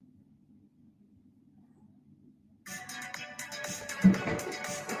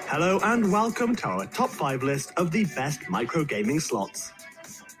Hello and welcome to our top 5 list of the best microgaming slots.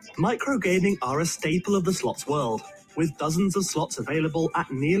 Microgaming are a staple of the slots world, with dozens of slots available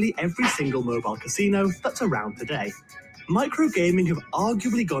at nearly every single mobile casino that's around today. Microgaming have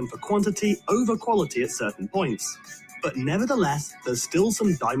arguably gone for quantity over quality at certain points, but nevertheless, there's still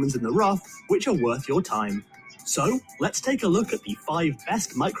some diamonds in the rough which are worth your time. So, let's take a look at the 5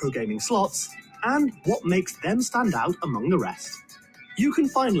 best microgaming slots and what makes them stand out among the rest. You can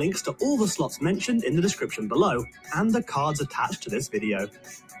find links to all the slots mentioned in the description below and the cards attached to this video.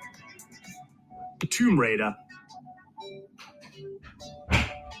 Tomb Raider.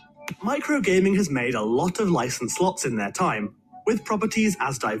 Microgaming has made a lot of licensed slots in their time, with properties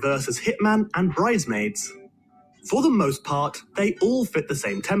as diverse as Hitman and Bridesmaids. For the most part, they all fit the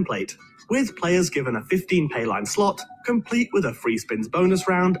same template, with players given a 15 payline slot, complete with a free spins bonus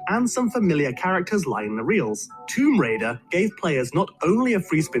round and some familiar characters lining the reels. Tomb Raider gave players not only a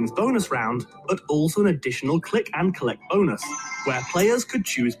free spins bonus round, but also an additional click and collect bonus, where players could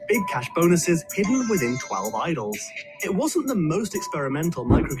choose big cash bonuses hidden within 12 idols. It wasn't the most experimental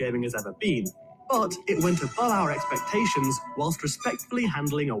microgaming has ever been, but it went above our expectations whilst respectfully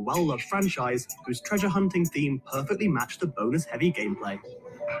handling a well-loved franchise whose treasure hunting theme perfectly matched the bonus-heavy gameplay.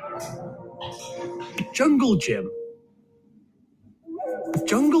 Jungle Gym.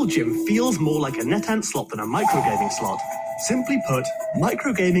 Jungle Gym feels more like a NetEnt slot than a microgaming slot. Simply put,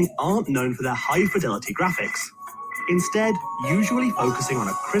 microgaming aren't known for their high-fidelity graphics, instead usually focusing on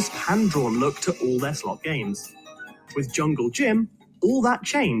a crisp hand-drawn look to all their slot games. With Jungle Gym, all that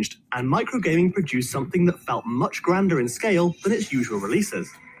changed, and microgaming produced something that felt much grander in scale than its usual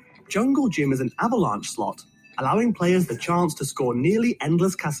releases. Jungle Gym is an avalanche slot, allowing players the chance to score nearly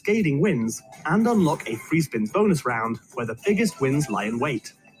endless cascading wins and unlock a free spins bonus round where the biggest wins lie in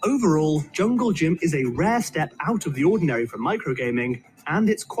wait. Overall, Jungle Gym is a rare step out of the ordinary for microgaming, and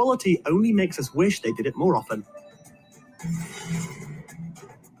its quality only makes us wish they did it more often.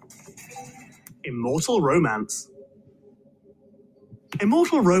 Immortal Romance.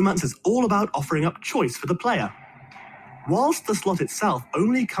 Immortal Romance is all about offering up choice for the player. Whilst the slot itself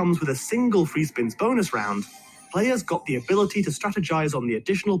only comes with a single free spins bonus round, players got the ability to strategize on the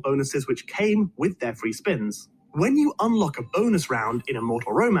additional bonuses which came with their free spins. When you unlock a bonus round in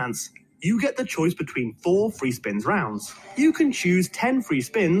Immortal Romance, you get the choice between 4 free spins rounds. You can choose 10 free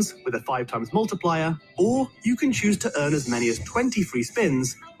spins with a 5x multiplier, or you can choose to earn as many as 20 free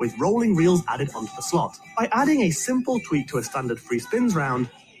spins with rolling reels added onto the slot. By adding a simple tweak to a standard free spins round,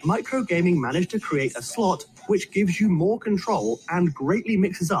 microgaming managed to create a slot which gives you more control and greatly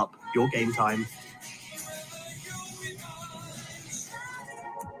mixes up your game time.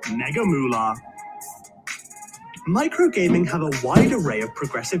 Mega Moolah. Microgaming have a wide array of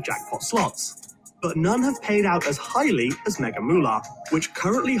progressive jackpot slots, but none have paid out as highly as Mega Moolah, which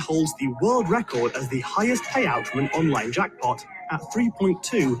currently holds the world record as the highest payout from an online jackpot at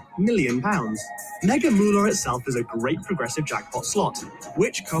 £3.2 million. Mega Moolah itself is a great progressive jackpot slot,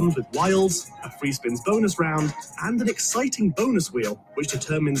 which comes with wilds, a free spins bonus round, and an exciting bonus wheel, which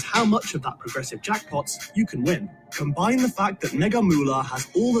determines how much of that progressive jackpots you can win. Combine the fact that Mega Moolah has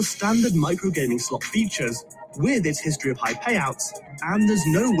all the standard microgaming slot features with its history of high payouts, and there's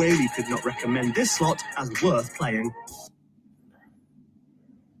no way we could not recommend this slot as worth playing.